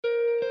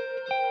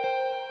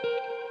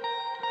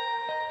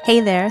Hey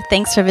there,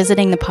 thanks for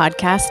visiting the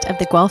podcast of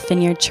the Guelph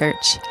Vineyard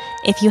Church.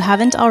 If you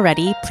haven't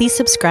already, please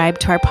subscribe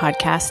to our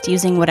podcast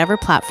using whatever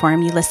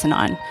platform you listen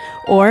on,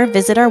 or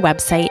visit our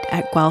website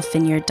at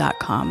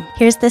guelphvineyard.com.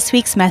 Here's this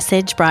week's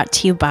message brought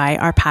to you by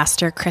our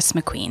pastor, Chris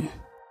McQueen.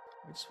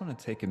 I just want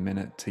to take a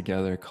minute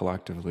together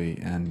collectively,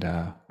 and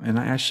I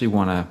actually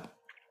want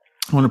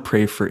to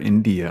pray for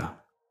India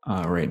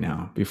right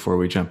now before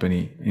we jump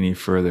any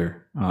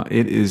further.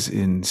 It is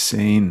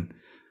insane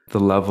the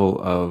level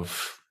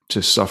of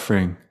just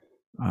suffering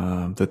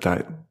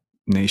that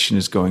nation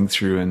is going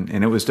through,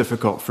 and it was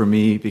difficult for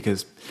me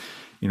because,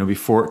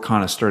 before it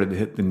kind of started to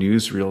hit the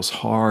newsreels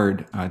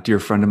hard, a dear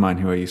friend of mine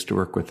who I used to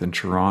work with in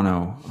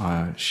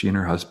Toronto, she and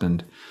her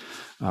husband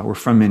were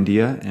from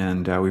India,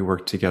 and we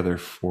worked together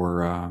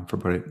for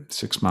about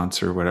 6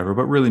 months or whatever,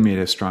 but really made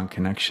a strong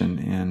connection,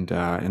 and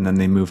then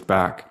they moved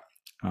back.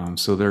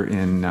 So they're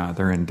in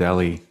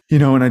Delhi,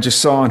 and I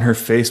just saw on her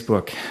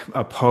Facebook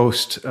a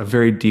post, a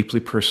very deeply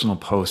personal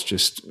post,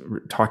 just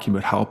talking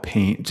about how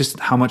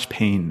much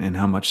pain and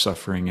how much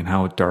suffering and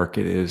how dark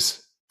it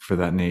is for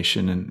that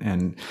nation.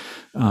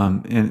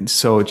 And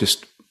so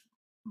just,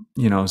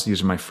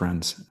 these are my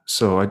friends.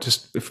 So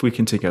if we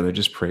can together,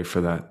 just pray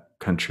for that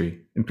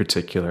country in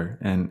particular.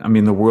 And I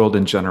mean, the world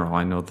in general,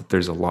 I know that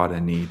there's a lot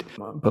of need,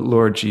 but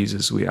Lord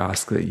Jesus, we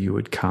ask that you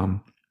would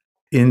come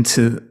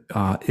into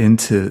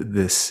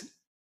this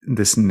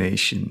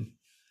nation.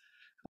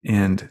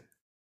 And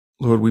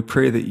Lord, we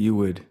pray that you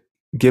would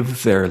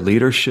give their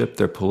leadership,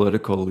 their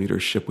political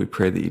leadership, we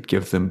pray that you'd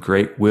give them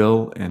great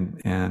will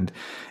and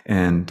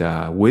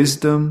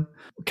wisdom,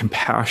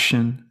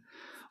 compassion.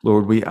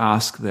 Lord, we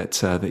ask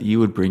that you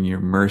would bring your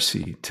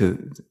mercy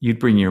to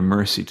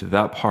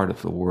that part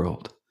of the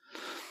world.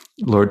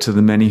 Lord, to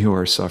the many who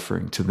are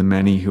suffering, to the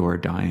many who are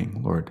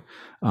dying, Lord,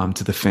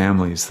 to the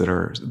families that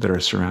are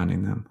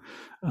surrounding them.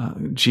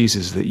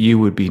 Jesus, that you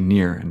would be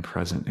near and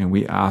present. And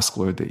we ask,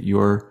 Lord, that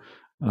your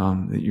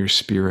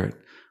spirit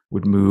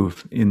would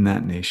move in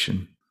that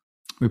nation.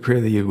 We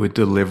pray that you would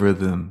deliver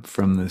them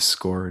from this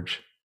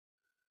scourge.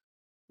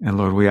 And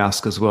Lord, we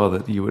ask as well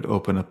that you would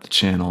open up the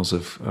channels so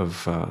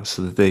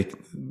that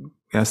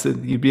that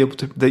you'd be able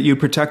to, that you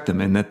protect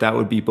them, and that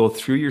would be both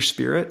through your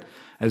spirit,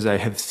 as I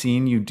have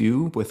seen you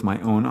do with my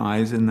own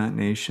eyes in that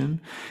nation,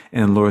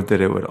 and Lord,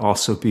 that it would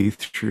also be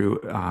through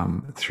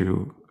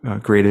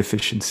great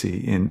efficiency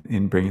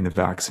in bringing the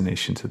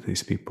vaccination to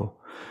these people.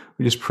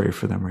 We just pray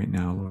for them right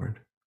now, Lord.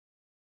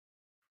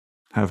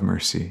 Have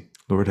mercy,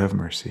 Lord, have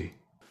mercy.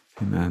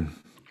 Amen.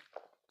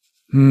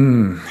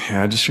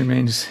 Yeah, it just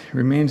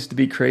remains to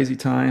be crazy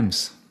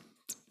times,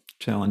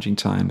 challenging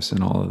times,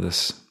 in all of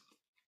this.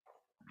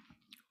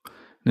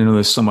 I know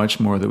there's so much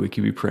more that we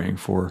could be praying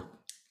for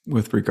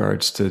with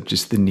regards to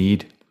just the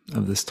need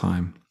of this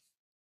time.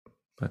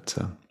 But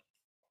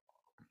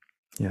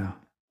yeah.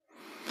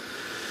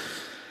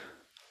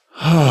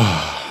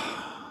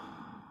 How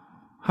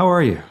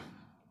are you,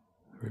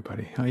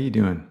 everybody? How are you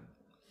doing?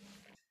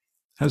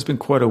 It has been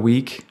quite a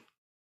week.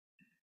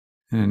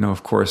 And I know,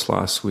 of course,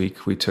 last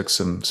week we took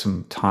some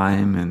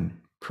time and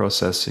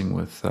processing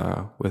with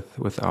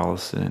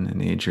Allison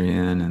and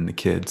Adrian and the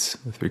kids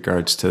with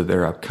regards to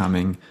their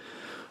upcoming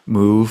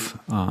move.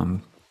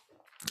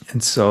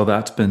 And so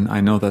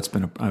I know that's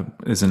been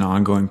is an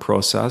ongoing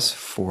process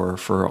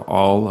for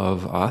all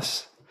of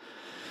us.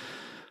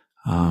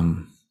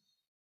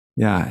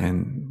 Yeah,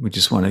 and we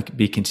just want to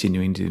be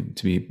continuing to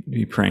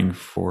be praying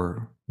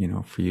for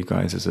you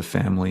guys as a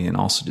family, and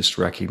also just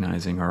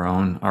recognizing our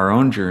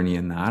own journey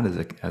in that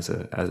as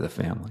a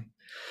family.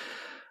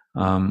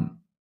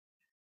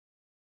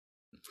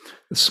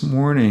 This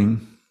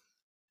morning,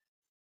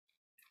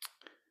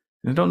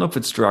 I don't know if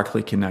it's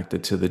directly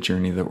connected to the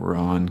journey that we're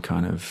on,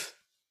 kind of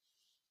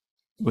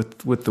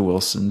with the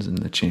Wilsons and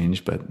the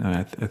change, but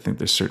I think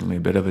there's certainly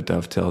a bit of a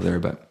dovetail there.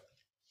 But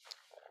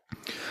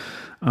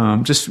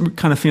just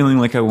kind of feeling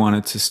like I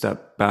wanted to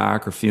step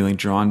back, or feeling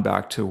drawn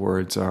back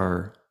towards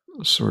our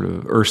sort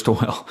of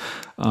erstwhile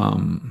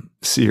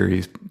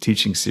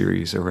teaching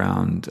series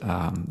around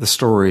the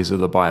stories of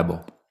the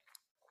Bible.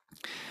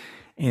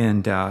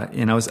 And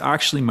I was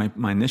actually,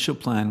 my initial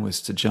plan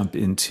was to jump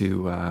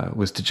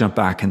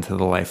back into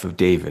the life of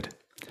David,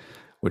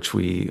 which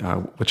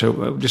I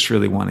just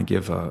really want to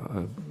give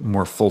a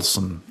more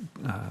fulsome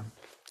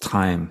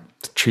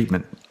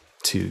treatment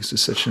to. So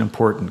such an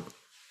important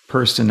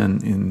person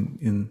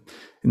in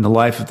the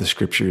life of the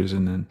scriptures,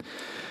 and then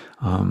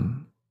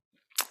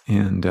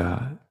in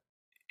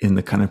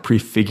the kind of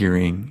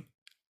prefiguring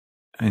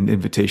and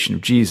invitation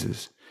of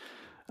Jesus.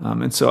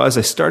 And so as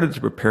I started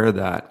to prepare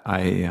that,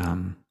 I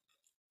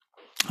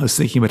was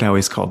thinking about how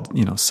he's called,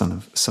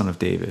 son of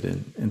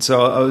David. And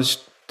so I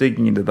was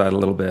digging into that a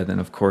little bit. And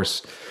of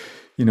course,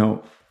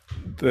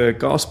 the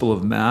Gospel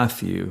of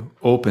Matthew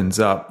opens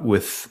up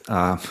with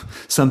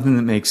something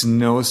that makes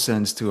no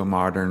sense to a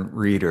modern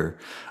reader.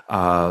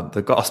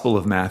 The Gospel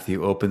of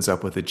Matthew opens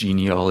up with a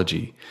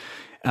genealogy.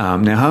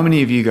 Now, how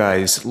many of you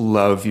guys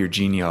love your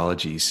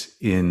genealogies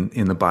in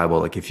the Bible?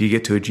 Like if you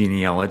get to a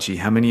genealogy,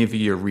 how many of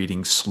your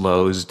reading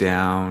slows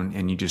down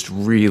and you just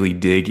really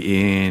dig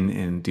in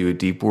and do a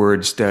deep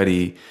word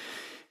study?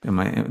 Am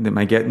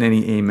I getting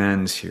any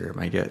amens here?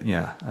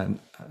 Yeah.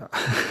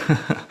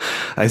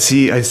 I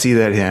see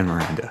that hand,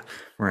 Miranda.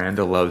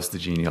 Miranda loves the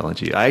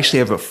genealogy. I actually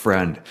have a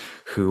friend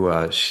who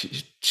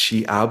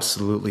she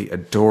absolutely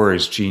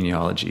adores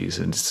genealogies,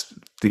 and it's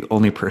the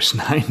only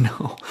person I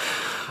know.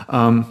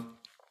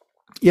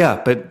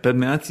 Yeah, but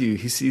Matthew,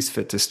 he sees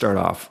fit to start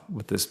off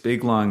with this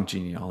big long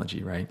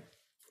genealogy, right?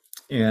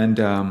 And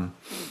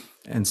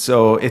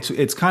so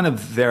it's kind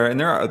of there, and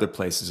there are other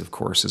places, of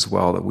course, as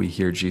well that we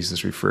hear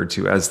Jesus referred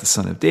to as the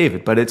Son of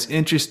David. But it's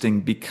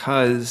interesting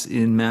because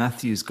in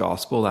Matthew's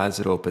gospel, as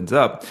it opens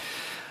up,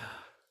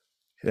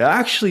 it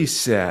actually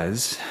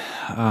says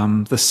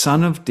the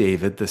Son of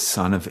David, the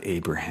son of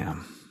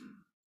Abraham.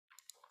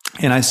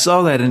 And I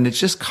saw that, and it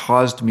just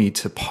caused me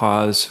to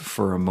pause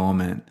for a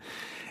moment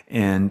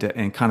and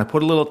kind of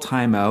put a little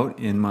time out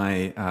in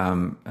my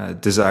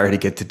desire to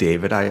get to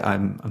David.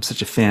 I'm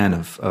such a fan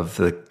of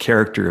the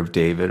character of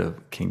David,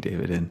 of King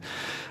David, and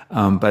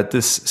but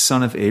this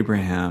son of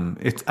Abraham,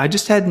 I've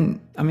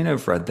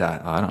read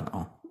that, I don't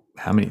know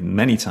how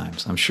many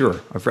times, I'm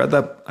sure. I've read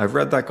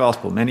that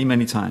gospel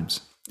many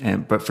times,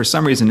 but for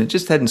some reason it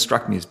just hadn't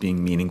struck me as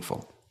being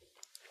meaningful.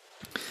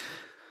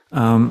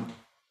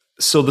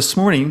 So this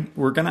morning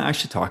we're going to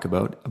actually talk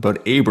about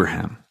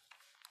Abraham.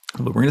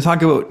 But we're going to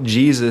talk about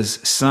Jesus,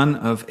 son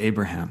of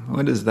Abraham.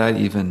 What does that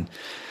even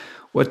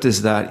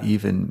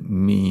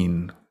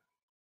mean?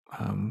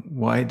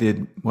 Why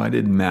did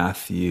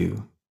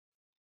Matthew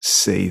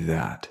say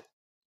that?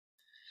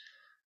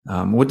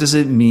 What does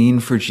it mean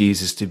for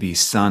Jesus to be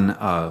son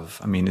of?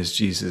 I mean, is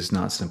Jesus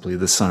not simply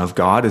the Son of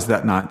God? Is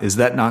that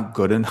not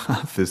good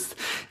enough? It's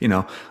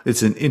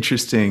an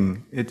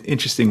interesting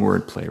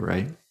wordplay,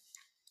 right?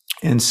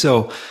 And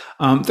so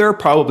there are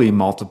probably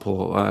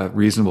multiple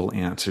reasonable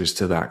answers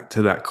to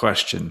that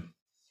question.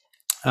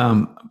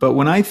 But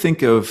when I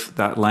think of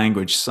that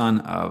language,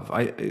 son of,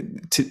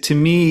 to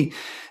me,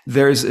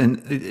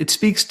 it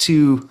speaks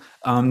to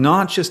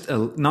not just a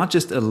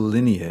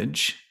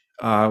lineage,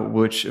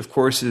 which of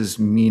course is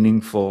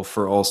meaningful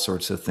for all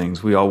sorts of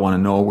things. We all want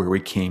to know where we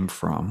came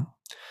from.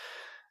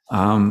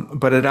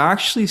 But it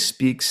actually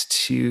speaks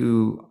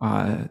to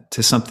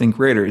something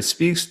greater. It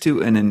speaks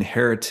to an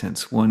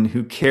inheritance, one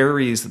who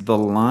carries the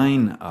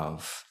line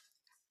of,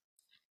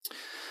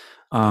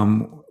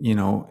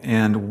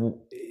 and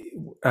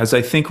as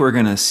I think we're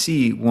going to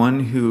see, one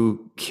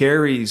who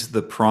carries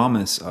the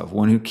promise of,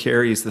 one who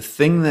carries the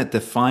thing that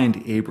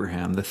defined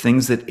Abraham, the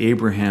things that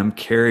Abraham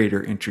carried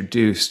or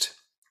introduced.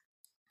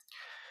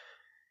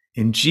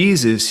 In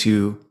Jesus,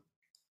 who,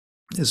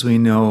 as we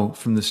know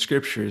from the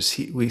scriptures,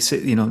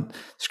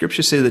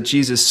 scriptures say that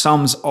Jesus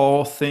sums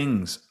all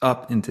things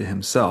up into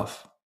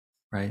himself,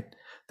 right?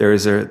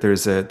 There's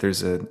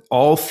a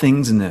all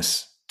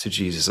thingsness to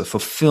Jesus, a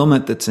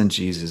fulfillment that's in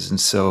Jesus. And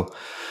so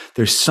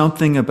there's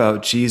something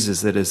about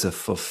Jesus that is a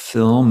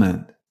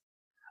fulfillment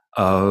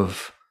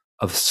of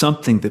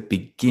something that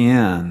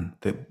began,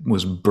 that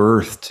was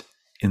birthed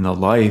in the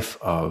life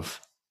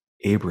of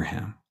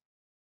Abraham.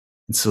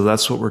 And so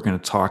that's what we're going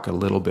to talk a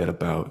little bit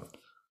about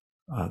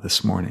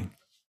this morning.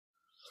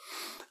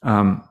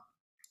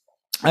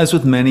 As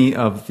with many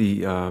of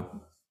the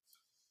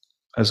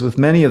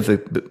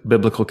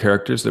biblical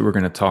characters that we're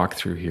going to talk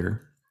through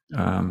here,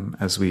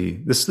 this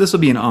will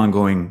be an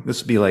ongoing.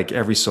 This will be like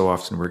every so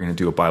often we're going to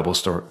do a Bible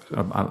story,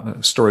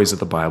 stories of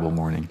the Bible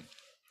morning.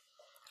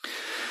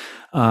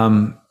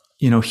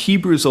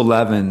 Hebrews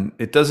 11.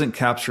 It doesn't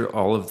capture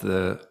all of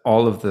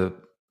the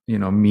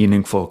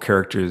meaningful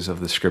characters of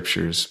the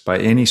scriptures by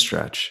any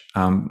stretch.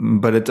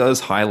 But it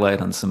does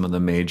highlight on some of the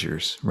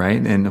majors,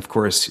 right? And of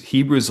course,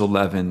 Hebrews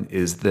 11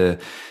 it's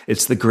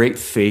the great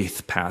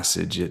faith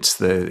passage. It's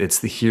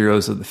the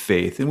heroes of the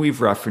faith. And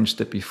we've referenced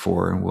it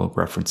before, and we'll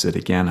reference it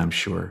again, I'm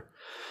sure.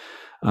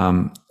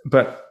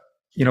 But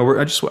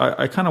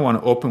I kind of want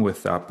to open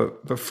with that.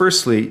 But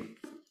firstly,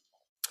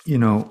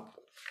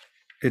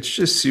 it's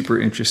just super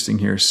interesting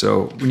here.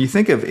 So when you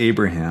think of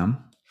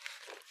Abraham,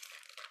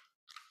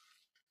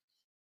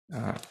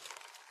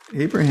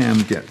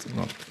 Abraham gets,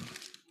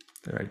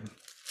 there, I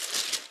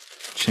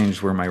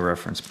changed where my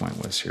reference point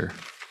was here.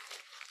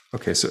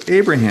 Okay, so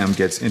Abraham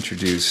gets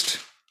introduced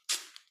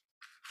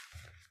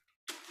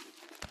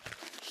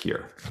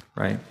here,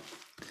 right?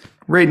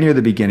 Right near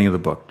the beginning of the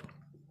book.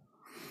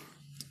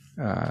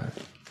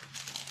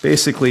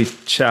 Basically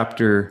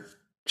chapter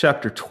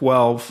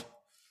 12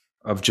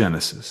 of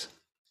Genesis.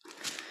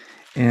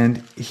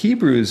 And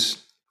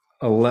Hebrews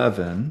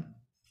 11,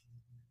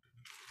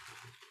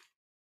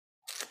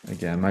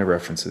 again, my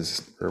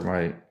references,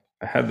 I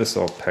had this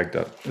all pegged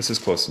up. This is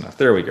close enough.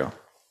 There we go.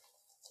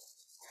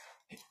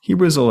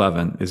 Hebrews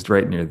 11 is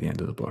right near the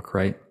end of the book,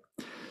 right?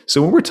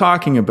 So when we're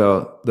talking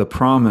about the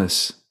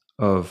promise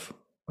of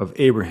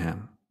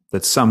Abraham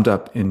that's summed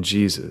up in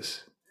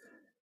Jesus,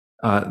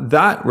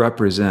 that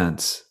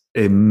represents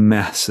a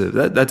massive,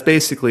 that's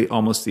basically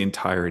almost the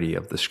entirety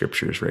of the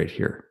scriptures right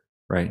here,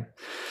 right?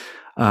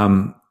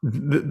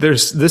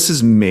 This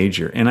is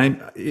major. And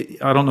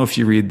I don't know if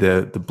you read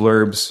the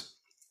blurbs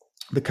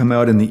that come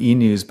out in the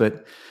e-news,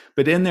 but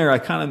in there I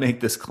kind of make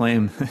this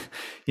claim,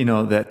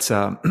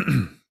 that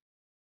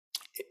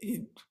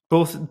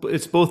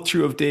it's both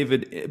true of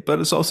David, but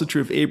it's also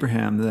true of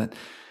Abraham, that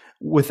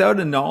without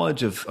a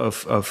knowledge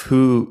of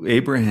who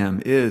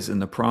Abraham is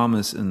and the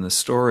promise in the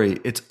story,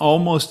 it's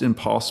almost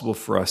impossible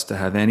for us to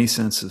have any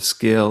sense of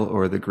scale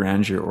or the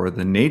grandeur or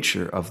the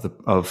nature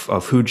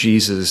of who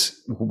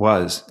Jesus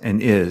was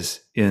and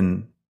is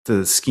in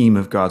the scheme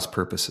of God's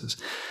purposes.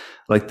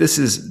 Like this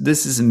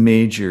is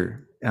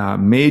major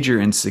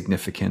and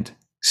significant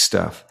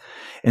stuff.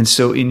 And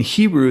so in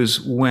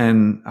Hebrews,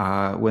 when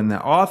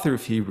the author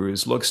of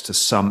Hebrews looks to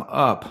sum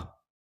up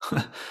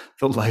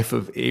the life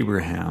of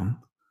Abraham,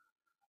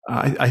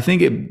 I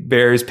think it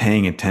bears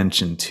paying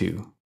attention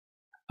to,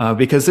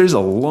 because there's a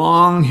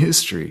long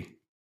history,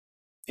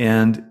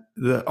 and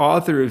the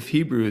author of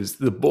Hebrews,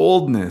 the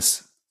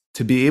boldness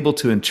to be able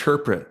to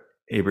interpret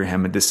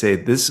Abraham and to say,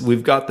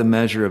 we've got the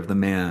measure of the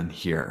man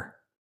here.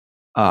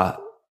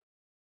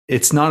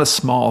 It's not a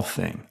small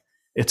thing.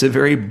 It's a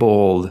very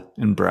bold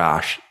and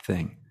brash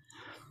thing.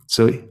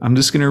 So I'm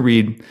just going to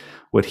read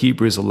what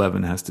Hebrews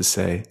 11 has to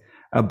say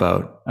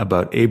about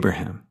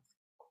Abraham.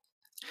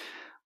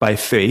 By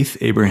faith,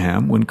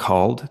 Abraham, when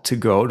called to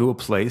go to a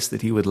place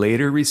that he would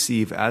later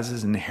receive as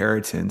his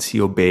inheritance, he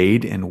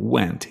obeyed and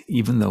went,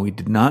 even though he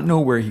did not know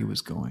where he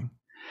was going.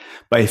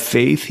 By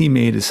faith, he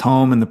made his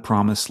home in the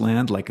promised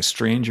land like a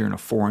stranger in a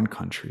foreign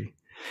country.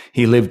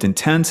 He lived in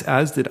tents,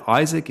 as did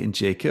Isaac and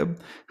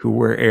Jacob, who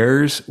were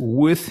heirs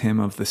with him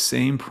of the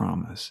same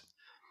promise.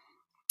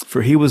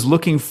 For he was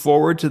looking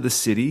forward to the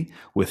city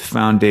with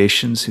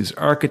foundations, whose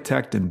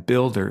architect and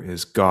builder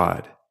is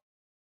God.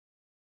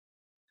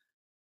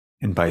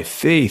 And by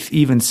faith,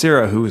 even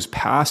Sarah, who was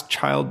past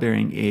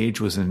childbearing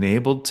age, was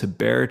enabled to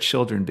bear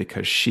children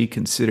because she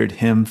considered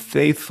him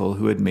faithful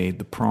who had made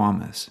the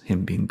promise,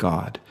 him being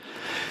God.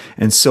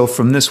 And so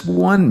from this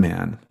one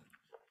man,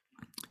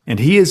 and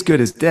he is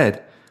good as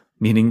dead,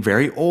 meaning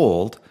very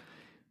old,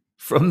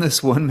 from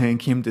this one man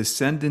came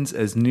descendants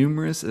as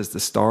numerous as the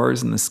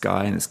stars in the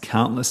sky and as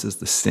countless as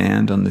the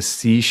sand on the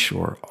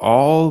seashore.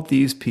 All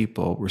these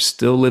people were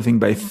still living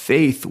by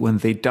faith when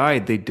they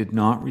died. They did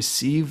not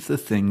receive the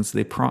things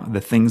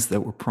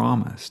that were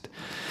promised.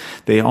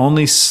 They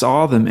only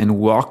saw them and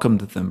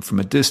welcomed them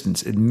from a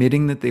distance,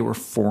 admitting that they were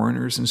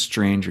foreigners and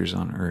strangers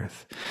on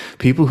earth.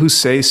 People who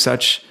say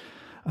such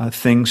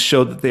things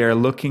show that they are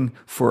looking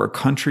for a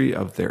country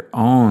of their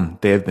own.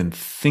 They have been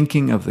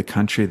thinking of the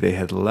country they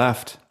had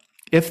left.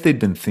 If they'd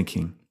been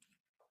thinking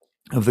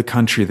of the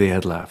country they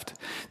had left,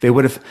 they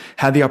would have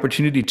had the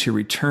opportunity to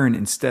return.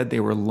 Instead, they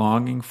were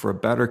longing for a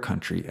better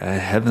country, a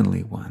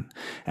heavenly one.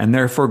 And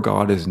therefore,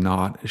 God is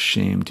not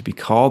ashamed to be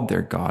called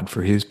their God,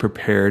 for he has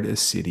prepared a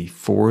city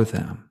for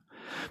them.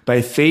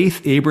 By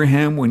faith,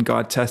 Abraham, when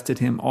God tested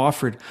him,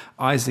 offered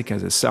Isaac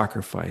as a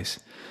sacrifice.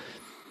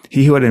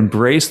 He who had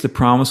embraced the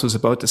promise was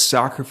about to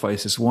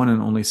sacrifice his one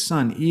and only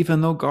son,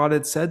 even though God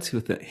had said to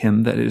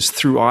him that it is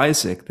through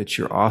Isaac that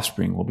your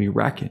offspring will be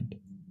reckoned.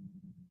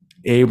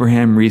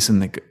 Abraham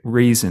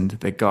reasoned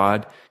that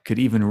God could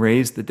even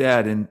raise the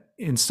dead,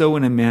 and so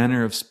in a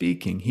manner of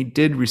speaking, he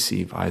did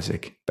receive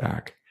Isaac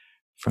back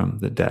from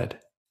the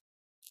dead,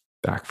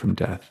 back from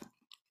death.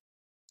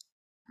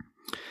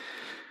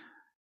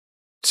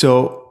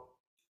 So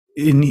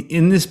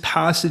in this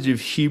passage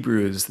of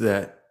Hebrews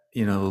that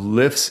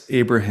lifts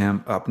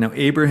Abraham up. Now,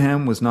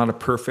 Abraham was not a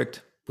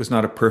perfect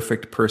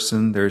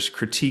person. There's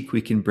critique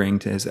we can bring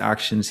to his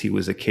actions. He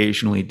was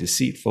occasionally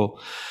deceitful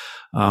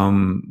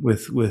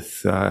with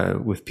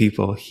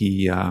people.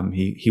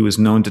 He was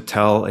known to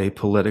tell a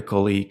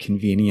politically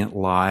convenient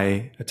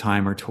lie a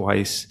time or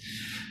twice.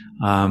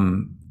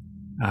 But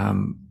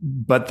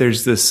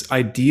there's this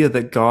idea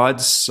that God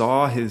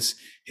saw his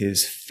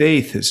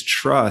faith, his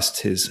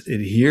trust, his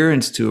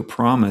adherence to a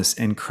promise,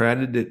 and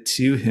credited it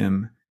to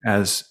him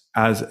as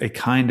a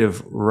kind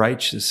of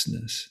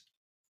righteousness.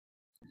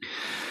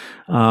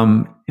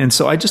 And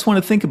so I just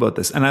want to think about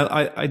this. And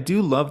I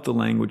do love the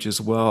language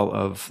as well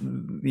of,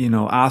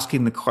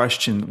 asking the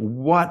question,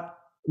 what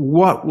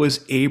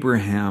was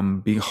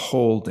Abraham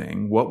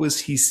beholding? What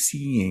was he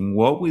seeing?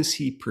 What was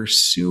he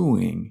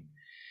pursuing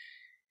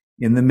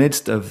in the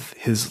midst of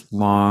his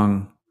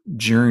long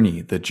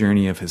journey, the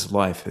journey of his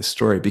life, his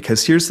story?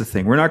 Because here's the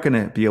thing, we're not going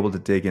to be able to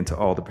dig into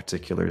all the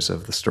particulars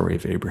of the story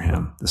of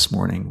Abraham this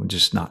morning. We're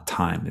just not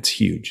time. It's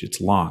huge.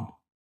 It's long.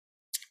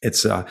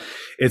 It's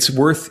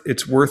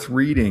worth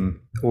reading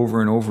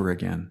over and over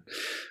again.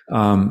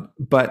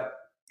 But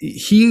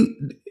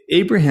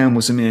Abraham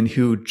was a man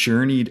who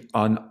journeyed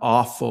an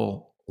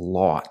awful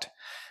lot.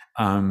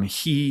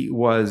 He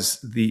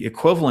was the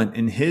equivalent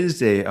in his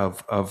day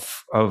of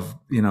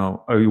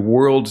a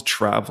world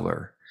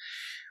traveler.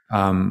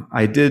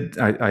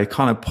 I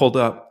kind of pulled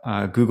up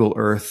Google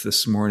Earth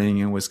this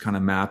morning and was kind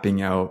of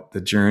mapping out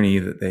the journey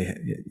that they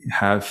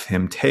have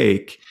him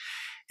take.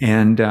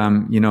 And,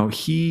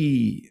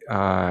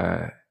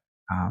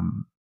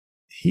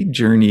 he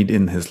journeyed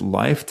in his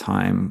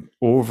lifetime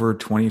over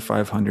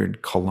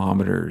 2,500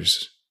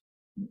 kilometers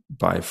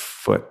by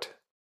foot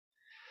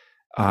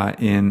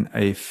in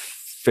a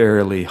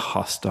fairly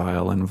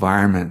hostile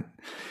environment.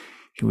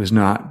 He was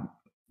not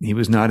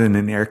in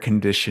an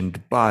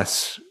air-conditioned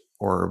bus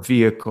or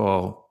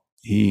vehicle.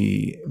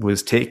 He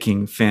was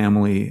taking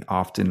family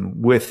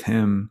often with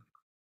him.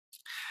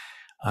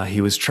 He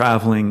was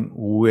traveling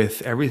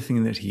with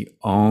everything that he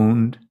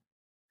owned.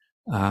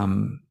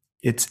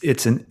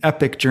 It's an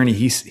epic journey.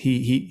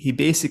 He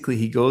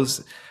basically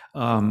goes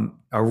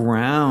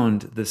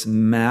around this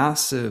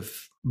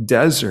massive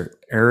desert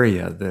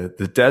area,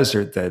 the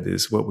desert that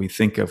is what we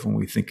think of when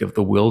we think of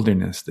the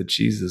wilderness that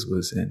Jesus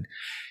was in.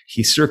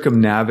 He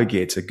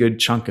circumnavigates a good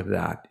chunk of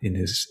that in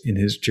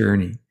his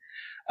journey,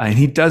 and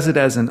he does it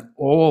as an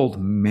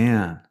old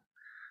man.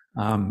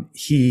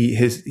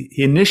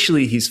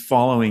 Initially he's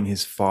following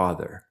his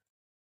father,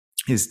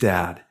 his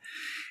dad.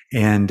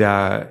 And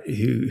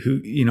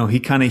he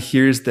kind of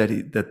hears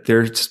that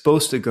they're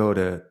supposed to go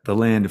to the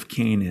land of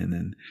Canaan,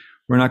 and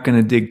we're not going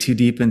to dig too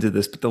deep into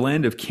this, but the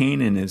land of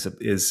Canaan is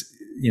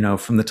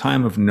from the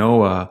time of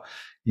Noah.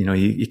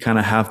 You kind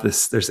of have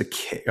this. There's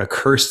a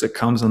curse that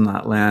comes on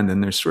that land,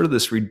 and there's sort of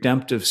this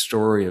redemptive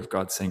story of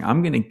God saying,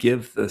 "I'm going to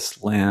give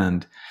this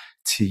land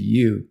to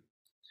you."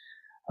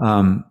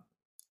 And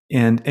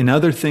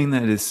another thing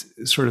that is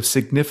sort of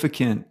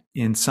significant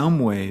in some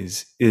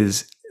ways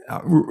is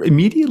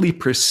immediately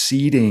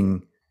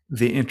preceding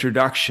the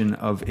introduction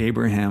of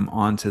Abraham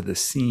onto the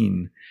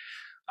scene,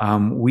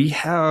 we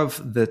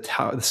have the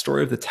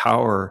story of the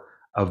Tower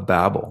of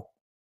Babel.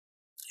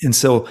 And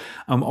so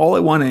all I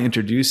want to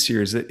introduce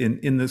here is that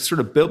in the sort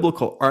of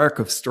biblical arc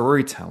of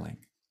storytelling,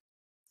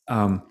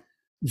 the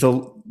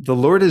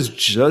Lord has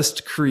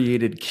just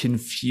created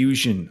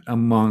confusion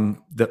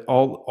among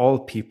all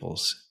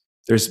peoples.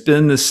 There's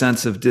been this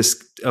sense of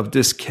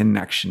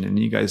disconnection, and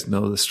you guys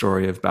know the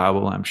story of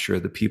Babel. I'm sure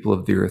the people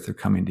of the earth are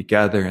coming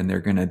together, and they're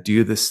going to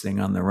do this thing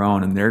on their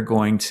own, and they're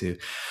going to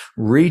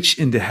reach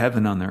into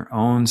heaven on their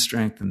own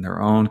strength and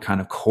their own kind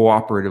of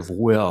cooperative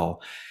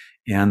will.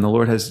 And the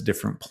Lord has a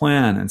different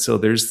plan. And so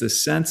there's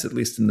this sense, at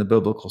least in the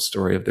biblical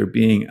story, of there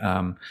being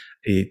a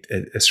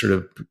sort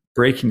of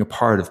breaking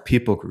apart of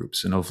people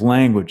groups and of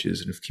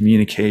languages and of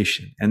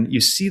communication. And you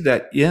see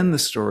that in the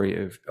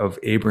story of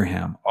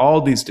Abraham,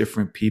 all these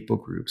different people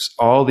groups,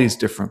 all these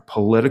different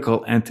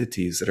political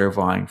entities that are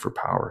vying for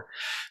power.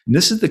 And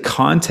this is the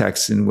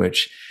context in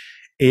which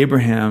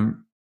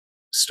Abraham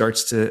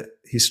starts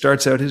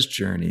out his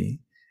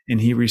journey,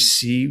 and he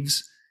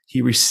receives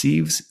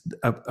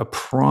a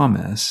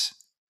promise,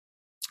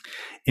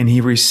 and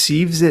he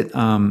receives it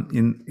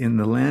in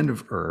the land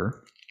of Ur.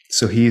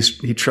 So he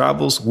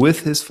travels with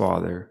his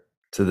father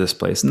to this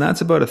place, and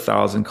that's about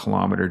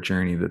 1,000-kilometer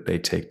journey that they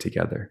take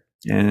together.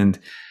 And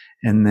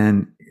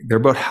then they're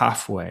about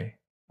halfway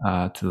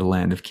to the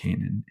land of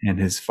Canaan, and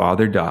his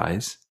father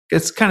dies.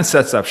 It kind of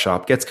sets up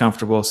shop, gets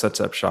comfortable,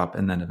 sets up shop,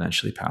 and then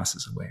eventually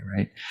passes away,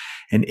 right?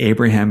 And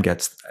Abraham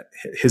gets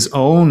his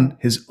own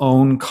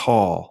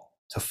call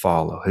to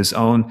follow, his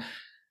own.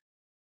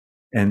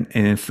 And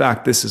in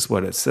fact, this is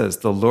what it says.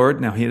 The Lord,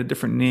 now he had a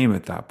different name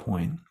at that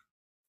point,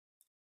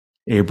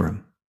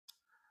 Abram.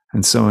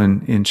 And so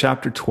in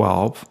chapter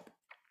 12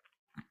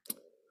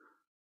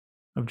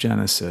 of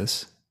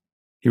Genesis,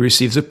 he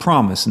receives a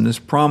promise, and this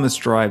promise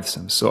drives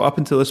him. So up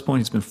until this point,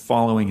 he's been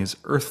following his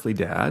earthly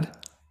dad.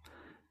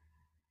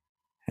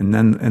 And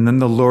then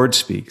the Lord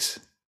speaks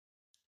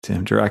to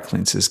him directly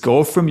and says,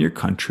 "Go from your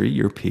country,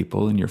 your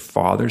people, and your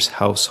father's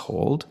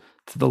household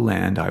to the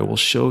land I will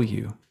show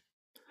you."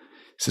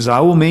 He says, "I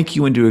will make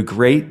you into a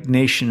great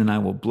nation, and I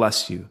will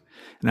bless you.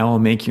 And I will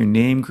make your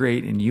name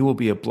great, and you will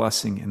be a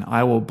blessing. And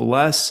I will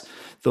bless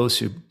those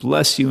who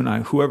bless you,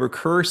 and whoever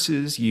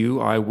curses you,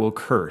 I will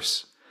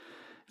curse."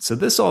 So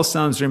this all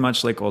sounds very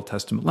much like Old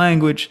Testament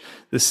language.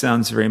 This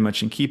sounds very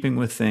much in keeping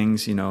with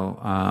things,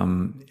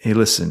 hey,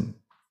 listen,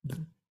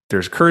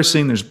 there's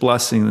cursing, there's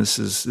blessing. This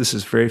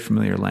is very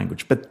familiar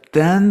language. But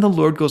then the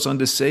Lord goes on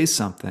to say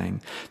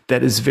something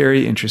that is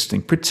very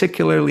interesting,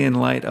 particularly in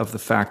light of the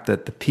fact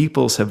that the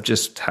peoples have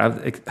just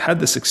had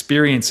this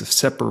experience of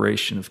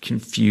separation, of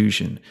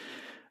confusion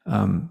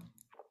in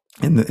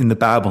the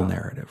Babel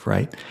narrative,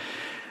 right?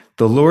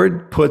 The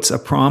Lord puts a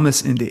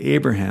promise into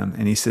Abraham,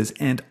 and he says,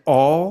 "And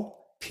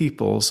all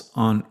peoples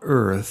on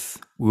earth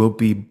will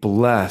be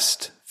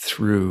blessed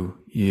through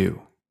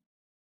you."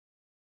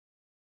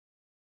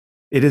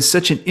 It is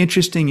such an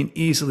interesting and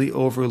easily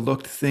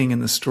overlooked thing in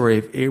the story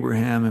of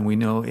Abraham, and we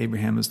know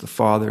Abraham is the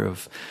father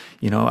of,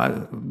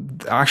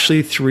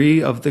 actually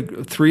three of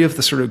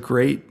the sort of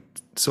great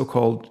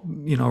so-called,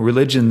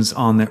 religions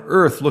on the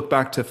earth look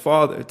back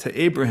to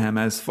Abraham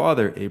as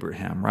Father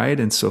Abraham, right?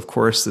 And so, of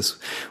course, this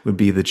would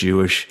be the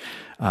Jewish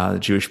the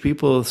Jewish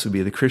people, this would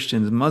be the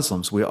Christians and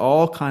Muslims. We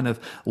all kind of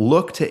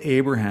look to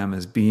Abraham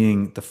as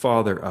being the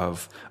father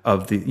of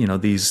the,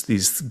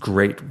 these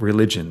great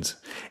religions.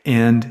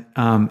 And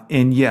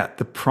yet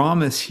the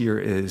promise here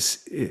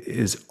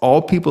is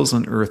all peoples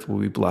on earth will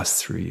be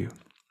blessed through you.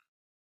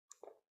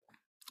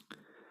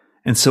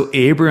 And so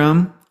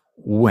Abram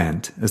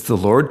went as the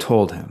Lord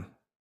told him.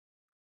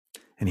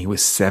 And he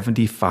was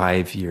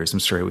 75 years. I'm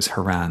sorry, it was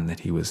Haran that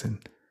he was in,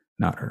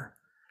 not Ur.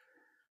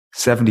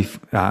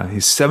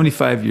 He's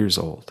 75 years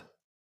old.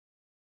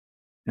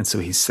 And so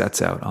he sets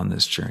out on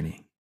this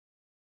journey,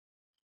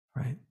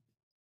 right?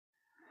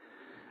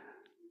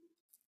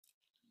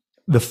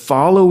 The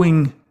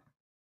following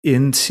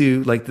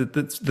into, like,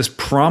 this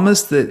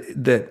promise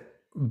that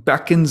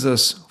beckons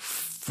us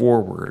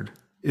forward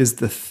is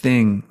the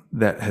thing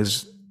that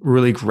has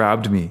really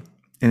grabbed me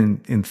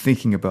in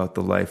thinking about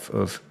the life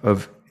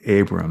of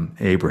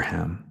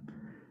Abraham.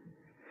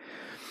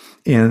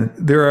 And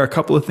there are a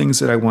couple of things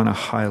that I want to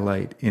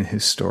highlight in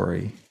his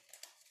story.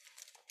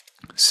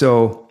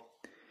 So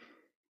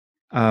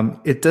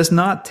it does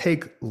not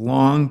take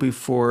long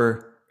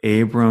before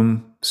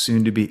Abram,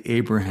 soon to be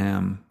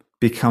Abraham,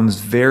 becomes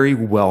very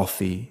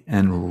wealthy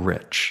and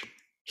rich.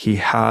 He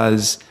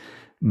has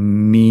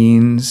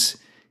means,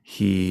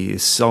 he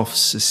is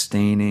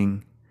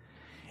self-sustaining,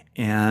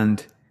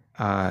 and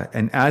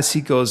as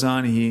he goes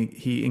on,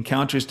 he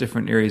encounters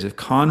different areas of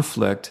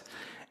conflict.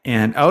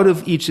 And out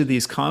of each of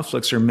these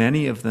conflicts, or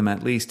many of them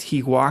at least,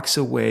 he walks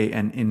away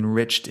an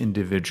enriched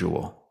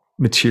individual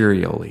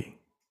materially,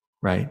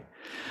 right?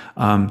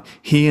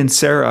 He and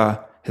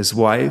Sarah, his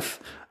wife,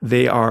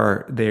 they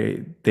are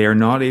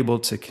not able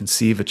to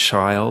conceive a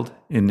child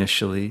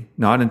initially,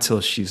 not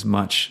until she's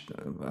not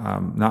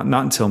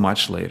until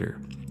much later.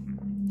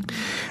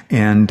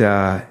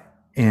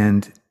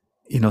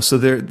 So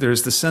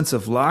there's the sense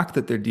of lack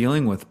that they're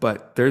dealing with,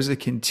 but there's a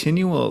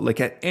continual,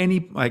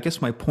 I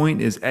guess my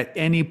point is, at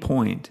any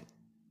point,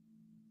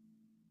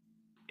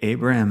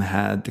 Abraham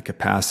had the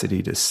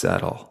capacity to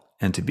settle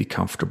and to be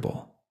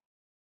comfortable.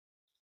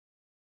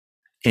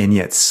 And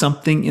yet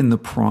something in the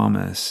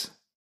promise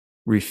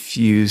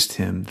refused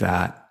him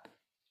that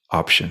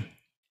option,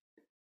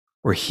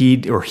 or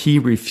he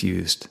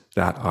refused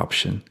that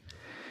option.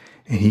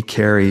 And he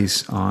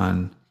carries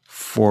on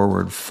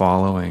forward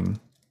following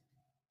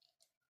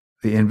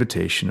the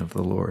invitation of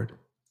the Lord.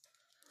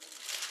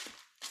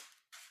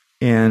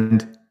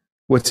 And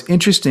what's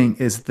interesting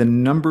is the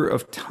number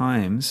of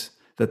times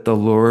that the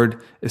Lord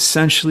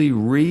essentially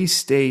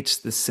restates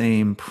the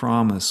same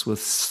promise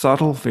with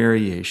subtle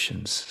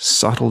variations,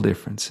 subtle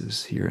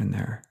differences here and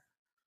there,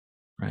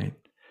 right?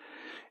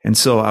 And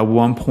so at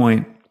one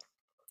point,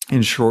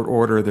 in short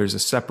order, there's a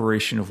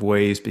separation of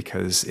ways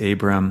because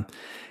Abram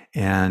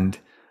and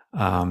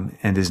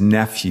his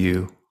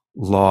nephew,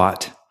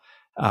 Lot,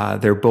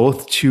 they're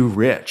both too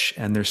rich,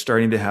 and they're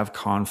starting to have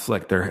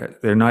conflict.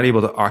 They're not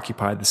able to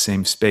occupy the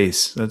same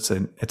space. It's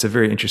a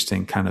very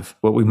interesting kind of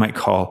what we might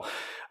call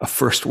a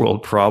first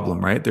world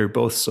problem, right? They're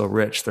both so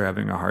rich, they're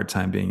having a hard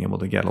time being able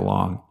to get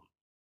along.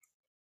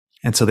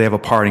 And so they have a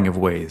parting of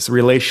ways.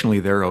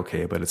 Relationally, they're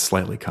okay, but it's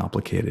slightly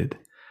complicated.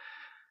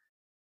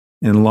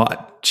 And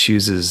Lot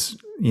chooses,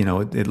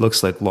 it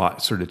looks like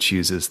Lot sort of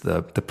chooses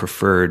the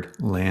preferred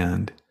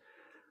land.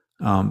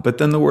 But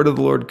then the word of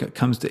the Lord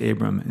comes to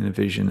Abram in a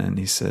vision, and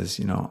he says,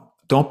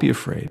 don't be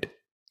afraid.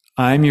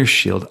 I'm your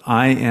shield.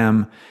 I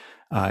am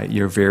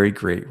your very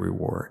great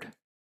reward.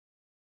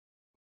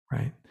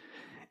 Right?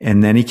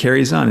 And then he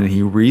carries on and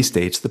he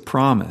restates the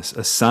promise.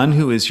 A son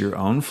who is your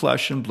own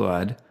flesh and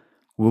blood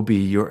will be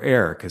your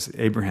heir, because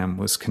Abram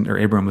was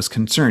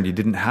concerned. He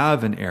didn't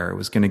have an heir. It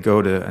was going to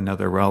go to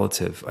another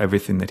relative,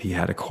 everything that he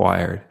had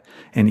acquired.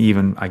 And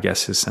even, I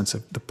guess, his sense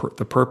of the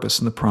purpose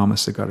and the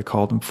promise that God had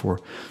called him for.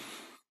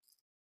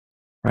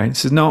 Right? He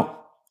says, no,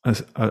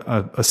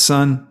 a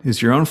son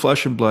who's your own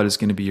flesh and blood is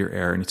going to be your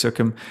heir. And he took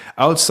him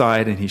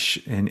outside and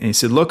he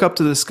said, look up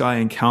to the sky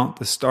and count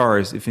the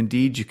stars, if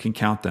indeed you can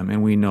count them.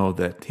 And we know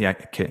that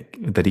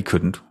he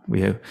couldn't.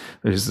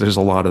 There's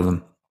a lot of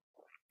them.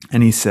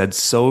 And he said,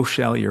 so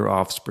shall your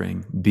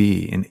offspring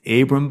be. And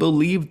Abram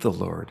believed the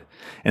Lord.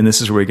 And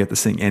this is where we get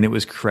this thing. And it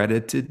was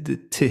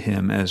credited to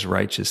him as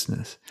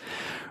righteousness.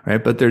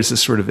 Right? But there's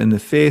this sort of, in the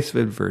face of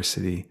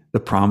adversity, the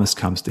promise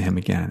comes to him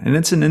again. And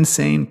it's an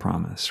insane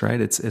promise,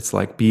 right? It's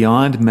like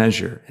beyond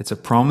measure. It's a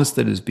promise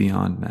that is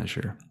beyond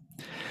measure.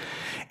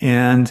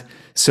 And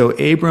so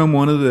Abram,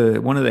 one of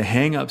the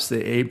hang-ups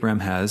that Abram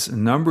has a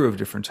number of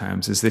different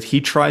times is that he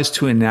tries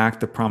to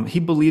enact the promise. He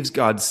believes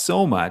God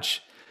so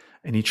much,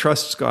 and he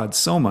trusts God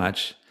so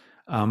much,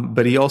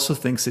 but he also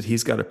thinks that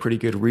he's got a pretty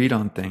good read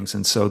on things.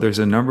 And so there's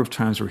a number of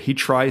times where he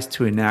tries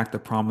to enact the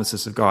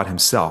promises of God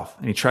himself,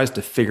 and he tries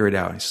to figure it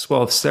out. He says,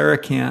 well, if Sarah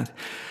can't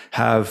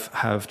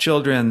have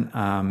children,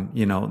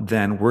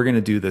 then we're going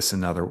to do this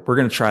we're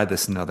going to try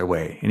this another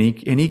way.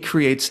 And he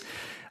creates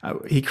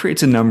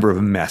a number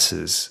of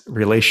messes,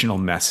 relational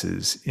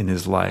messes in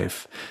his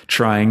life,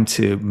 trying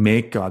to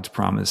make God's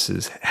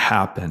promises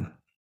happen.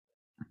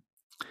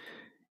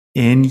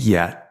 And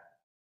yet,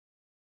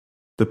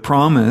 the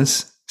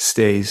promise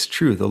stays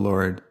true. The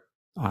Lord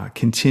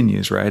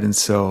continues, right? And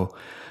so,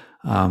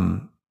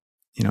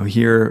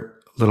 here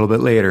a little bit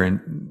later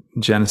in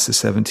Genesis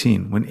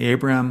 17, when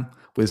Abraham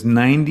was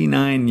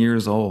 99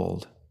 years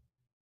old,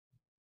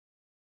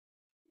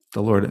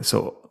 the Lord,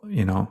 so,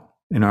 in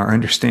our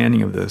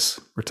understanding of this,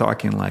 we're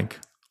talking like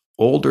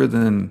older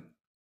than,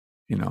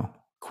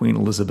 Queen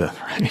Elizabeth,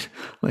 right?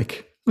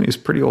 Like, he's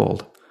pretty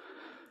old.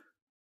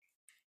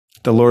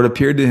 The Lord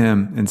appeared to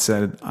him and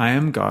said, I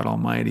am God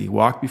Almighty.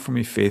 Walk before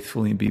me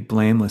faithfully and be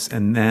blameless.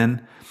 And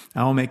then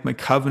I will make my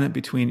covenant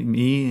between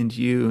me and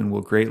you and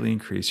will greatly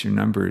increase your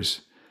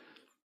numbers.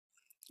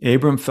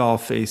 Abram fell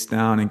face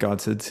down, and God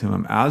said to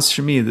him, as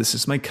for me, this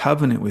is my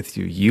covenant with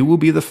you. You will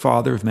be the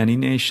father of many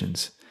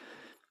nations.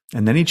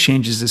 And then he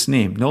changes his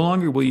name. No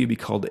longer will you be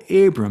called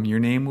Abram. Your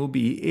name will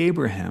be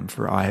Abraham,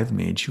 for I have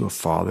made you a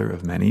father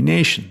of many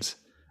nations.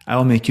 I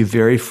will make you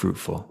very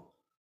fruitful.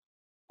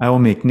 I will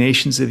make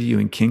nations of you,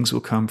 and kings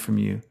will come from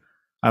you.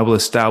 I will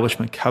establish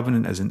my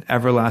covenant as an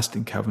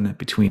everlasting covenant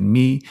between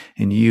me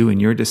and you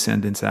and your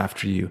descendants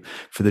after you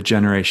for the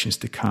generations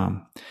to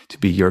come, to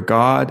be your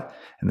God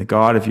and the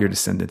God of your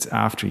descendants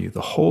after you.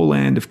 The whole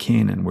land of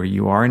Canaan, where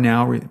you are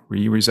now, where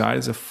you reside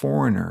as a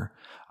foreigner,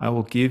 I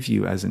will give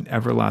you as an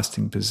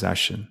everlasting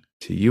possession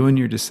to you and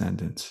your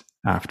descendants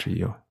after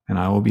you, and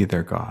I will be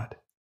their God.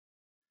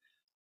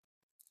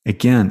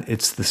 Again,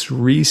 it's this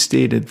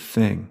restated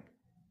thing,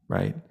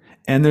 right?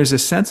 And there's a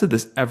sense of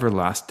this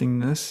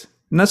everlastingness.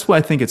 And that's why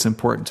I think it's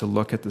important to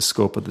look at the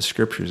scope of the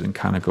scriptures and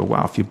kind of go,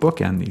 wow, if you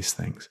bookend these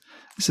things,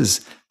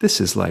 this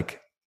is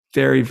like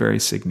very, very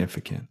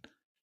significant.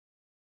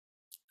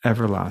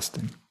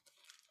 Everlasting.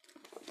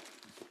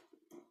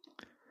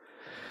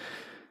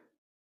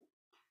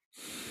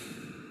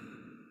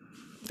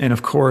 And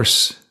of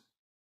course,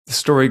 the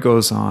story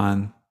goes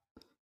on.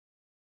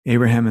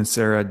 Abraham and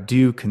Sarah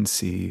do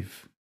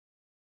conceive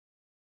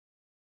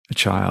a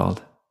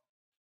child.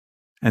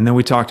 And then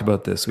we talked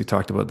about this. We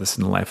talked about this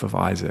in the life of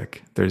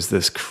Isaac. There's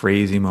this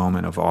crazy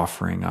moment of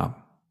offering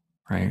up,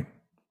 right?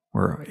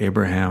 Where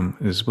Abraham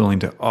is willing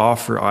to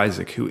offer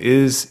Isaac, who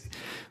is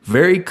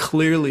very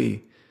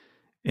clearly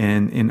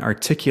and in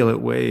articulate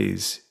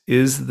ways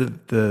is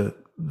the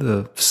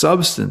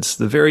substance,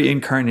 the very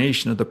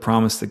incarnation of the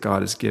promise that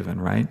God has given,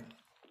 right?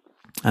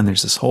 And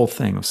there's this whole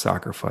thing of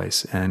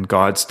sacrifice, and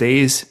God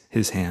stays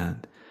his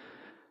hand.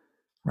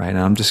 Right. And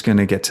I'm just going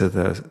to get to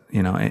the,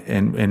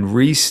 and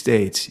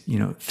restates,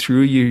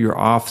 through you, your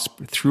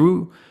offspring,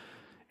 through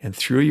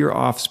your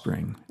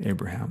offspring,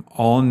 Abraham,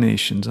 all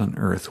nations on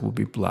earth will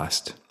be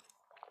blessed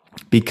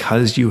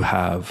because you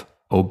have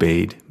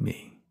obeyed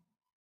me.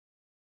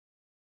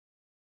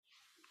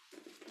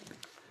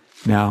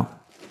 Now,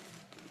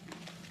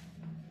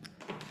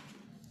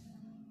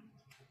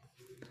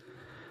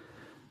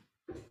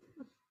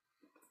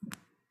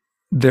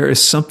 there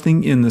is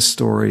something in the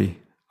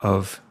story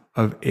of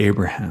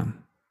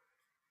Abraham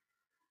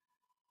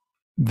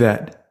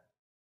that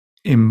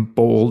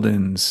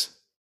emboldens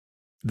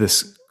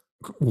this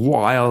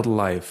wild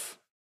life.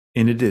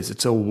 And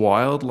it's a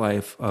wild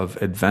life of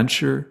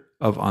adventure,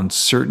 of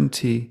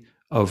uncertainty,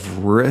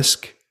 of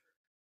risk,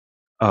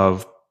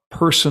 of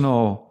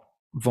personal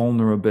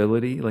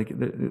vulnerability.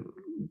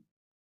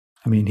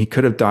 He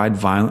could have died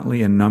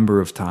violently a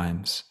number of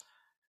times.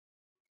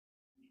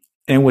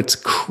 And what's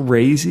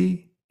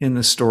crazy in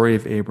the story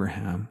of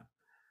Abraham,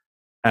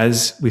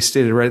 as we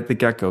stated right at the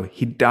get-go,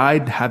 he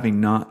died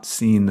having not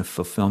seen the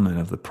fulfillment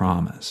of the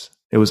promise.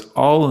 It was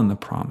all in the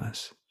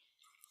promise.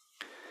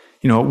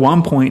 At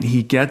one point,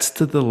 he gets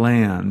to the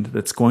land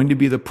that's going to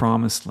be the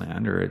promised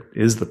land, or it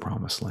is the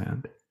promised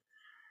land.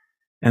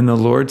 And the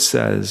Lord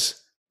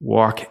says,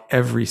 walk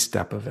every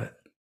step of it.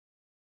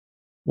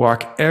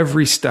 Walk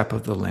every step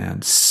of the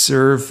land.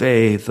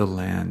 Survey the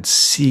land.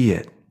 See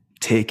it.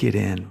 Take it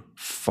in.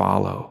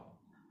 Follow.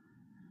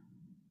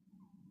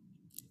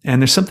 And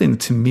there's something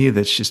to me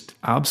that's just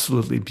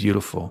absolutely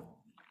beautiful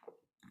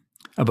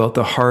about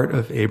the heart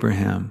of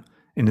Abraham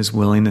and his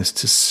willingness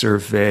to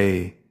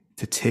survey,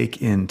 to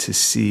take in, to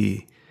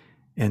see,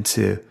 and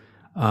to,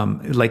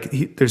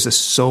 there's a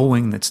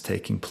sowing that's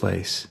taking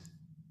place,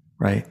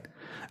 right?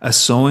 A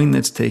sowing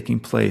that's taking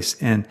place.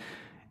 And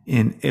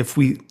as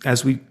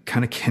we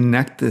kind of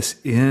connect this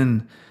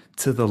in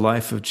to the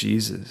life of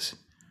Jesus,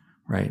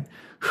 right?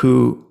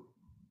 Who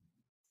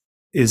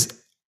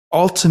is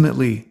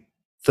ultimately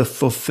the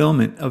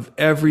fulfillment of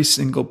every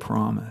single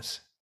promise.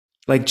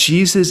 Like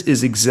Jesus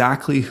is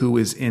exactly who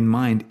is in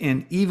mind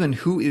and even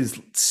who is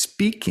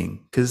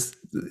speaking, because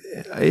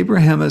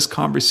Abraham has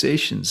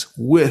conversations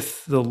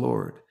with the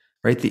Lord,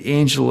 right? The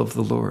angel of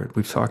the Lord.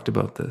 We've talked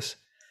about this.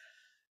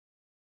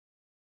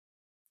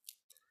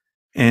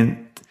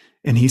 And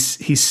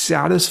he's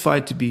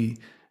satisfied to be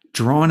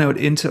drawn out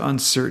into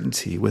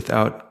uncertainty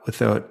without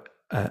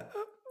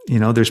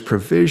there's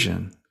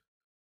provision.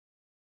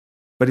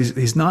 But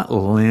he's not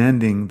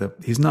landing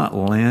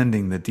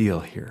the deal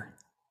here.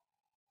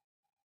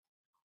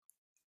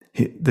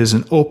 There's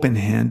an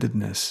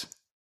open-handedness.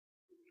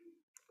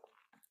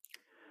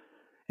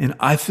 And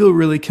I feel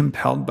really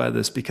compelled by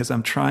this because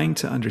I'm trying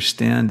to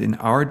understand in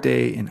our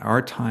day, in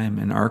our time,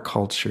 in our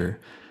culture,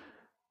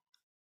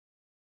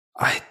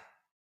 I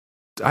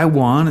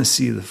want to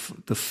see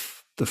the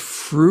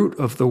fruit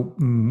of the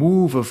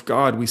move of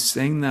God. We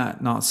sang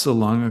that not so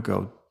long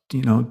ago.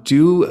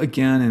 Do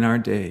again in our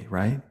day,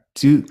 right?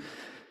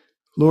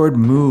 Lord,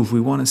 move.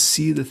 We want to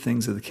see the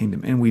things of the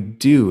kingdom, and we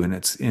do, and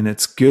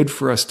it's good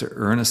for us to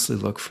earnestly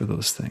look for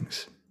those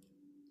things.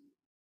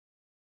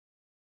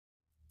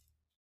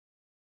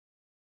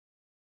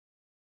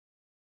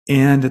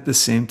 And at the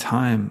same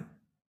time,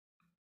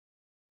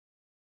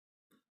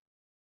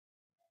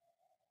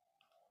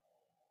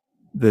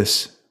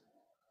 this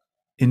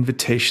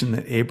invitation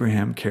that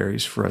Abraham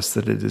carries for us,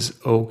 that it is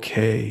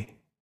okay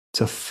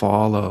to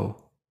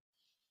follow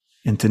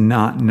and to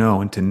not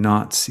know and to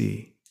not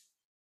see,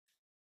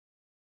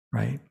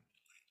 right?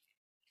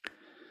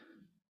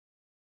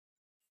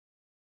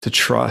 To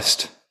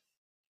trust.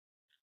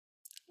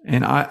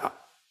 And I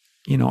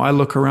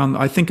look around,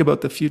 I think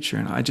about the future,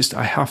 and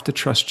I have to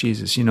trust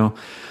Jesus.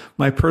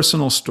 My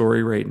personal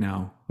story right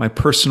now, my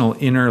personal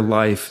inner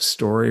life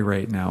story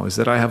right now is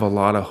that I have a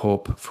lot of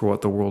hope for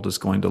what the world is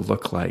going to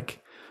look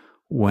like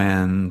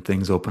when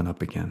things open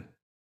up again,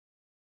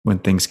 when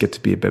things get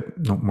to be a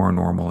bit more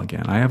normal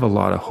again. I have a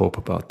lot of hope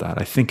about that.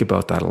 I think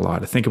about that a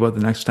lot. I think about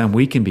the next time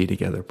we can be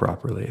together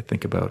properly. I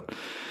think about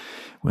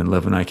when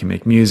Liv and I can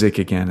make music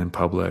again in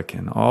public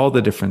and all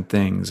the different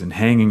things and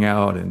hanging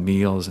out and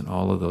meals and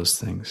all of those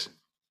things.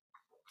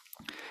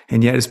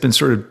 And yet it's been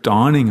sort of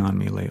dawning on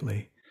me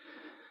lately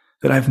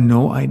that I have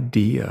no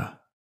idea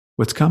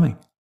what's coming.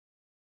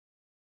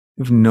 I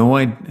have no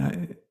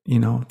idea,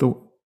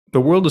 the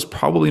world is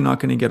probably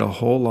not going to get a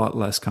whole lot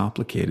less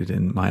complicated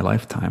in my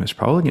lifetime. It's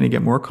probably going to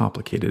get more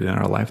complicated in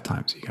our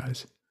lifetimes, you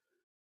guys.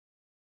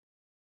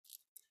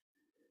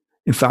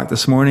 In fact,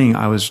 this morning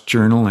I was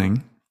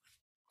journaling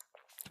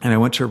and I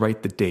went to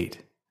write the date.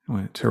 I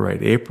went to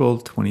write April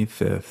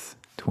 25th,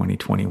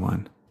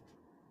 2021.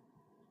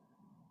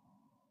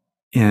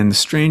 And the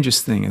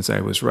strangest thing as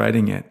I was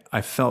writing it,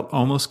 I felt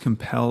almost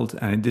compelled,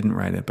 and I didn't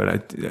write it,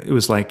 but it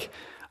was like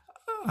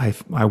I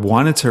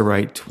wanted to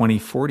write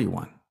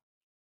 2041.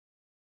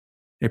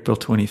 April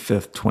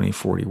 25th,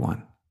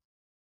 2041.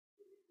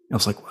 I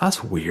was like, well,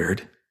 that's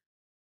weird.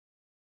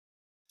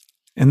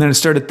 And then I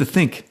started to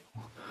think,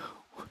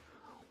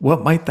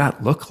 what might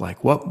that look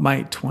like? What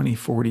might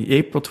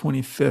April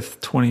 25th,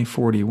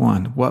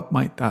 2041, what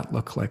might that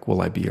look like?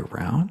 Will I be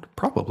around?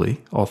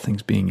 Probably, all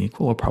things being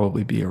equal, I'll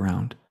probably be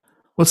around.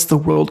 What's the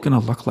world going to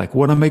look like?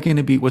 What am I going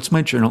to be? What's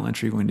my journal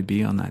entry going to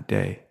be on that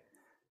day?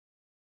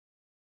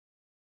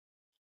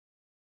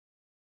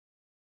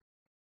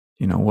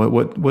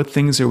 What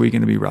things are we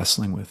going to be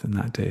wrestling with in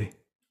that day?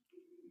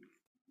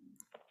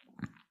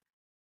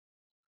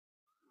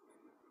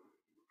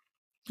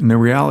 And the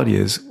reality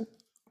is,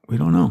 we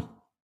don't know.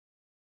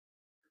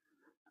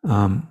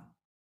 And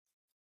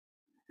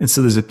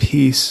so there's a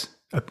peace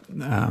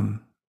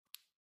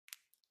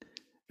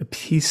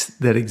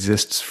that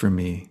exists for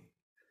me.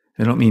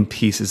 I don't mean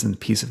peace as in the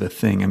peace of a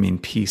thing. I mean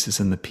peace as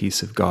in the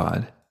peace of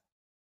God.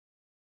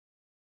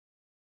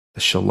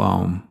 The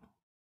shalom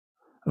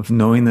of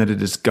knowing that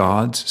it is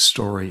God's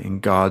story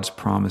and God's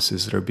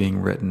promises that are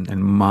being written.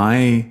 And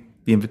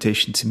the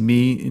invitation to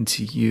me and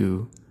to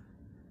you,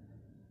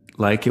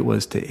 like it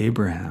was to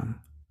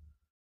Abraham,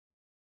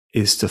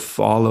 is to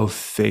follow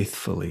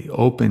faithfully,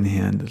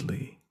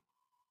 open-handedly,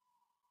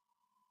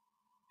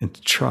 and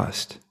to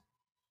trust.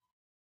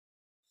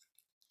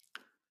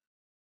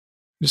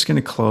 I'm just going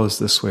to close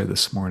this way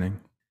this morning.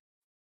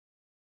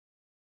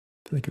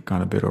 I feel like I've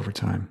gone a bit over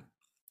time.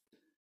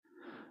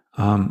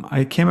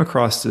 I came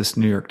across this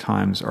New York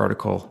Times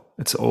article.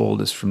 It's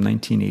old. It's from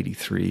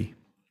 1983.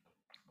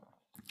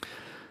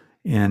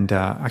 And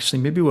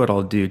actually, maybe what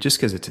I'll do, just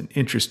because it's an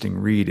interesting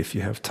read, if you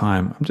have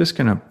time, I'm just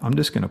gonna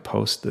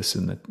post this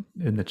in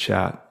the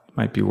chat. It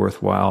might be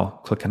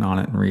worthwhile clicking on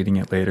it and reading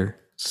it later.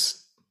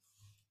 It's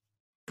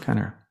kind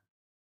of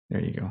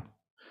there. You go.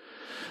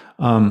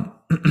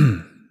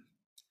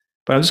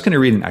 But I'm just going to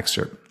read an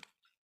excerpt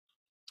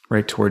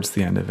right towards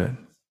the end of it,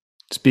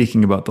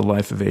 speaking about the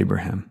life of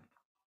Abraham.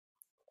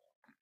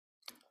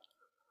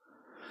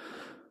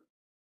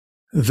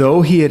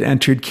 Though he had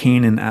entered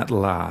Canaan at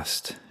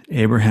last,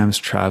 Abraham's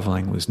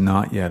traveling was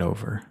not yet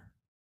over.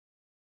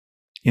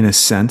 In a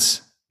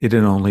sense, it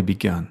had only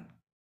begun.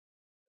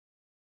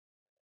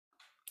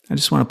 I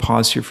just want to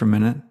pause here for a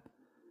minute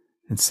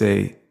and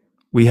say,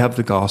 we have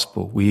the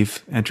gospel.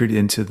 We've entered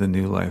into the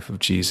new life of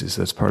Jesus.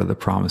 That's part of the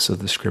promise of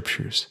the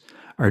scriptures.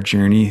 Our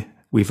journey,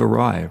 we've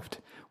arrived.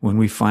 When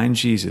we find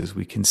Jesus,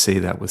 we can say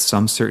that with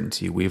some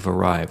certainty, we've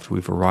arrived.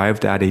 We've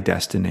arrived at a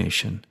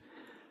destination.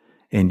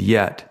 And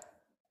yet,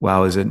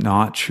 wow, is it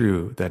not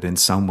true that in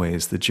some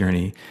ways the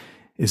journey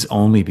is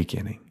only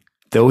beginning?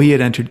 Though he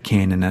had entered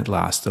Canaan at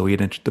last, though he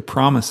had entered the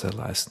promise at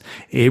last,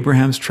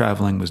 Abraham's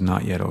traveling was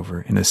not yet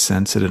over. In a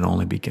sense, it had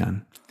only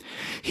begun.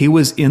 He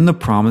was in the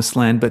promised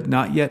land, but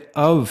not yet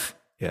of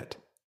it.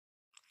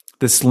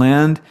 This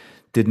land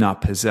did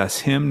not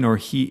possess him, nor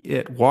he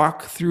it.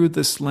 Walk through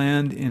this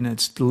land in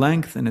its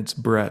length and its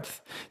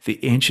breadth.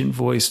 The ancient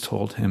voice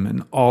told him,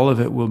 and all of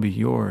it will be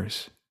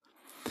yours.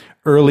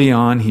 Early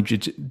on, he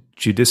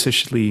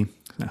judiciously,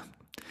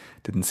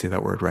 didn't say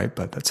that word right,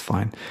 but that's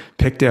fine,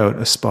 picked out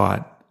a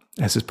spot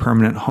as his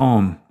permanent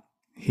home,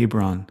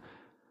 Hebron,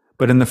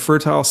 but in the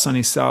fertile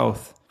sunny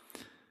south.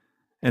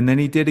 And then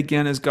he did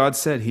again as God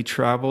said. He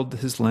traveled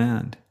his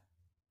land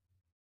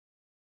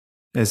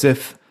as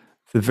if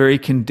the very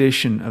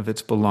condition of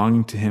its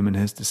belonging to him and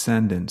his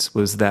descendants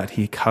was that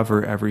he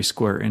cover every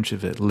square inch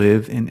of it,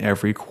 live in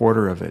every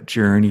quarter of it,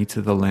 journey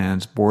to the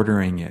lands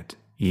bordering it,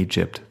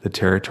 Egypt, the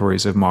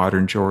territories of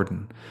modern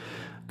Jordan,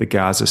 the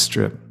Gaza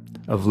Strip,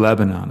 of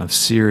Lebanon, of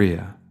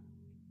Syria.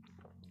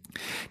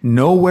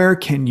 Nowhere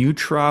can you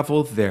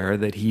travel there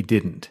that he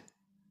didn't.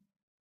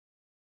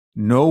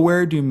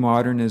 Nowhere do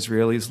modern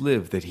Israelis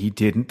live that he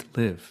didn't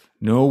live.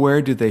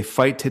 Nowhere do they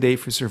fight today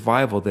for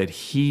survival that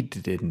he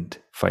didn't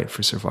fight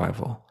for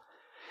survival.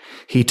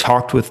 He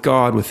talked with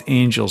God, with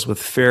angels,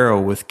 with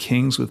Pharaoh, with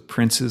kings, with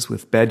princes,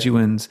 with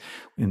Bedouins,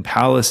 in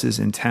palaces,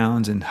 in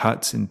towns, in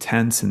huts, in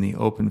tents, in the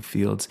open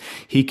fields.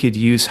 He could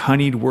use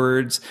honeyed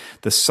words,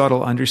 the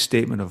subtle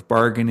understatement of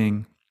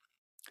bargaining,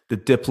 the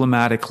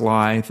diplomatic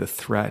lie, the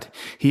threat.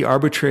 He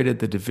arbitrated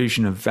the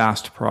division of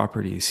vast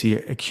properties. He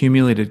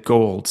accumulated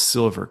gold,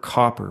 silver,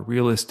 copper,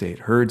 real estate,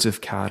 herds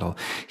of cattle.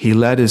 He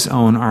led his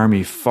own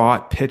army,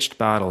 fought pitched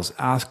battles,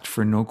 asked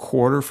for no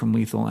quarter from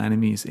lethal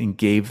enemies, and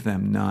gave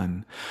them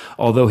none.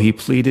 Although he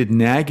pleaded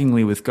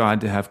naggingly with God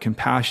to have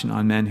compassion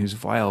on men whose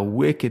vile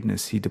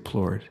wickedness he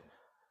deplored.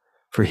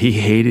 For he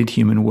hated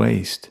human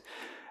waste.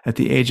 At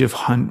the age of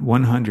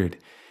 100,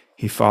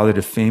 he fathered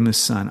a famous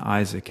son,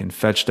 Isaac, and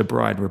fetched a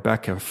bride,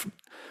 Rebekah,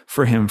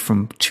 for him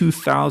from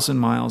 2,000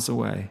 miles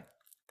away.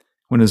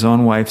 When his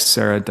own wife,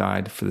 Sarah,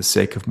 died, for the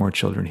sake of more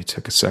children, he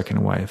took a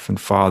second wife and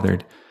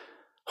fathered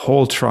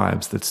whole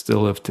tribes that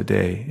still live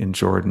today in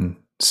Jordan,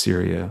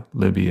 Syria,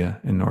 Libya,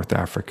 and North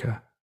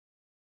Africa.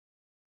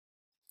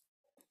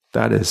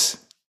 That's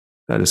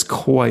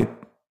quite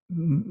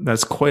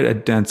a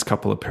dense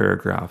couple of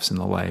paragraphs in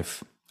the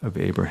life of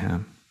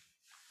Abraham.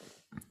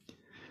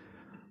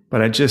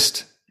 But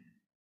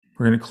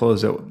we're going to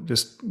close out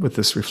just with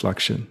this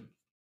reflection.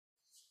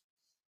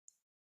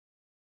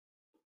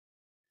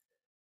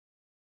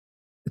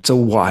 It's a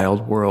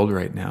wild world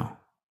right now.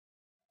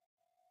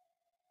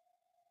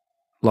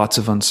 Lots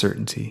of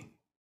uncertainty.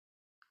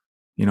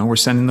 We're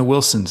sending the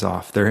Wilsons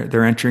off.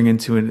 They're entering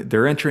into an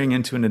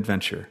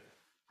adventure,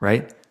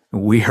 right?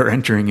 We are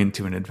entering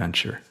into an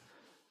adventure.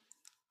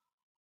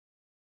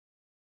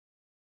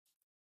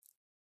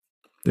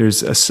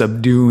 There's a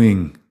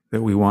subduing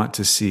that we want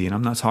to see. And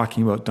I'm not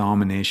talking about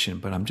domination,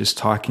 but I'm just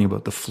talking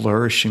about the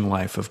flourishing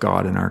life of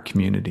God in our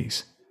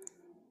communities.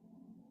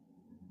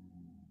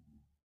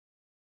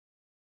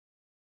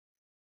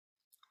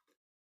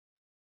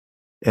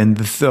 And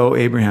though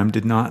Abraham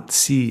did not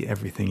see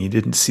everything, he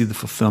didn't see the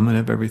fulfillment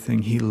of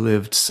everything, he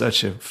lived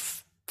such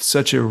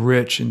a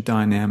rich and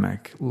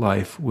dynamic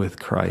life with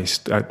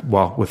Christ,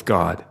 with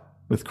God,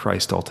 with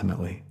Christ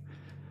ultimately.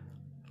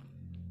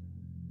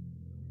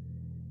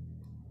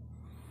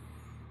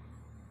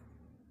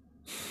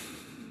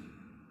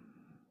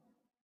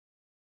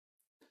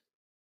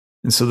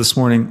 And so this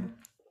morning,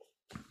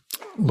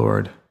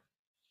 Lord,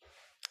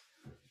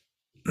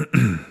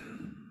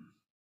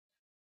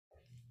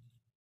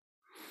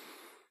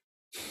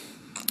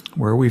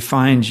 where we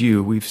find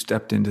you, we've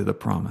stepped into the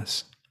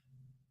promise.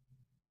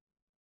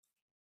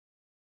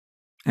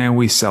 And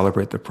we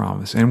celebrate the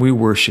promise, and we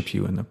worship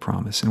you in the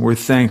promise, and we're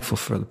thankful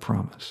for the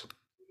promise.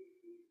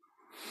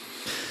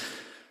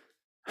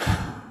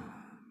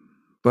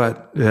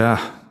 But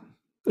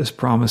this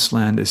promised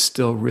land is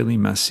still really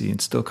messy and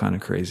still kind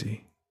of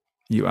crazy.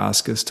 You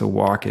ask us to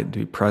walk it, to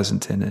be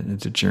present in it,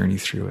 and to journey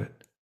through it.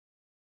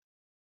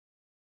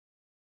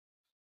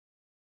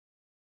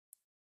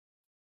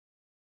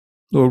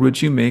 Lord,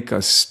 would you make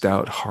us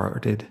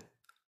stout-hearted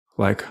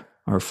like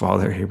our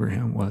father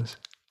Abraham was?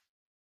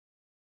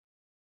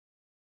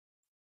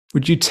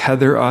 Would you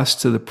tether us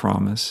to the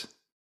promise?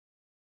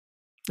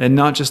 And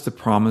not just the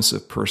promise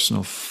of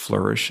personal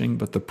flourishing,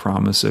 but the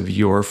promise of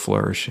your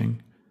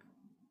flourishing,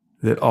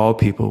 that all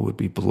people would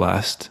be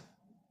blessed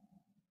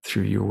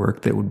through your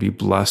work, that would be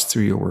blessed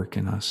through your work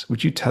in us.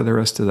 Would you tether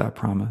us to that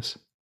promise?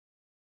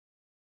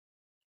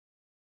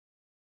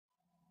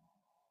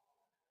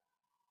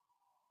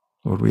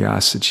 Lord, we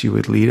ask that you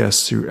would lead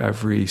us through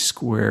every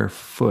square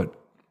foot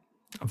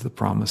of the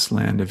promised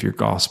land of your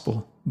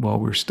gospel while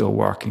we're still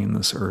walking in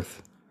this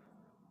earth.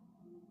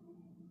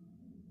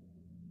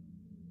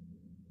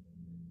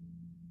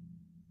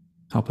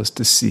 Help us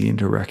to see and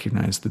to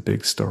recognize the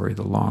big story,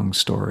 the long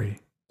story,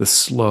 the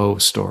slow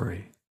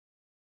story.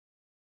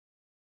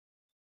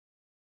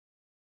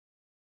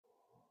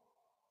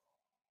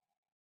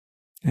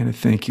 And I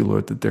thank you,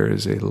 Lord, that there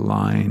is a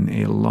line,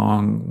 a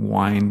long,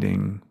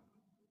 winding,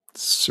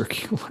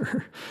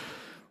 circular,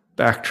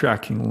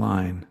 backtracking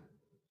line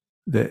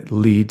that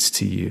leads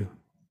to you,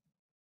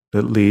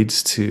 that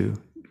leads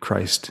to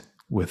Christ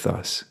with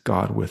us,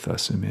 God with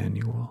us,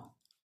 Emmanuel.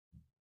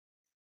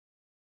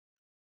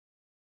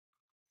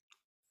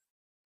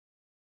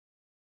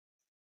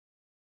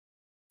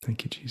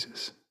 Thank you,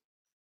 Jesus.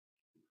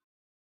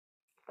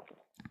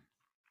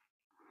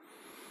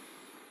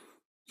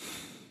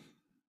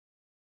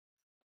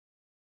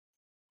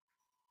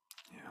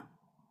 Yeah.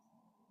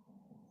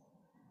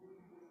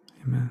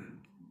 Amen.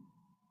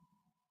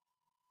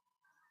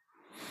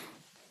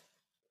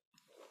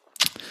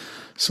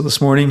 So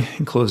this morning,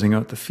 in closing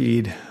out the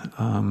feed,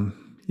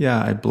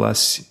 I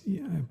bless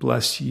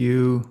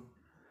you.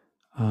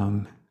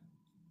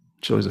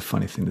 It's always a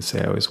funny thing to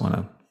say. I always want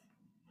to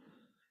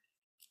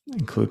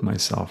include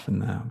myself in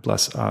that.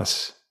 Bless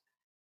us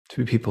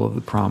to be people of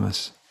the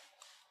promise.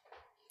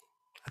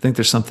 I think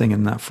there's something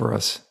in that for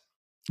us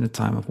in a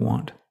time of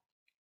want.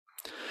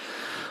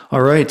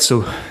 All right,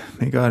 so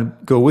may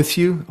God go with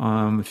you.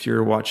 If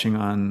you're watching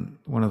on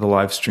one of the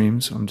live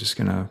streams, I'm just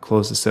going to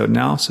close this out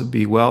now. So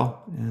be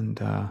well, and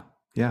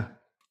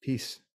peace.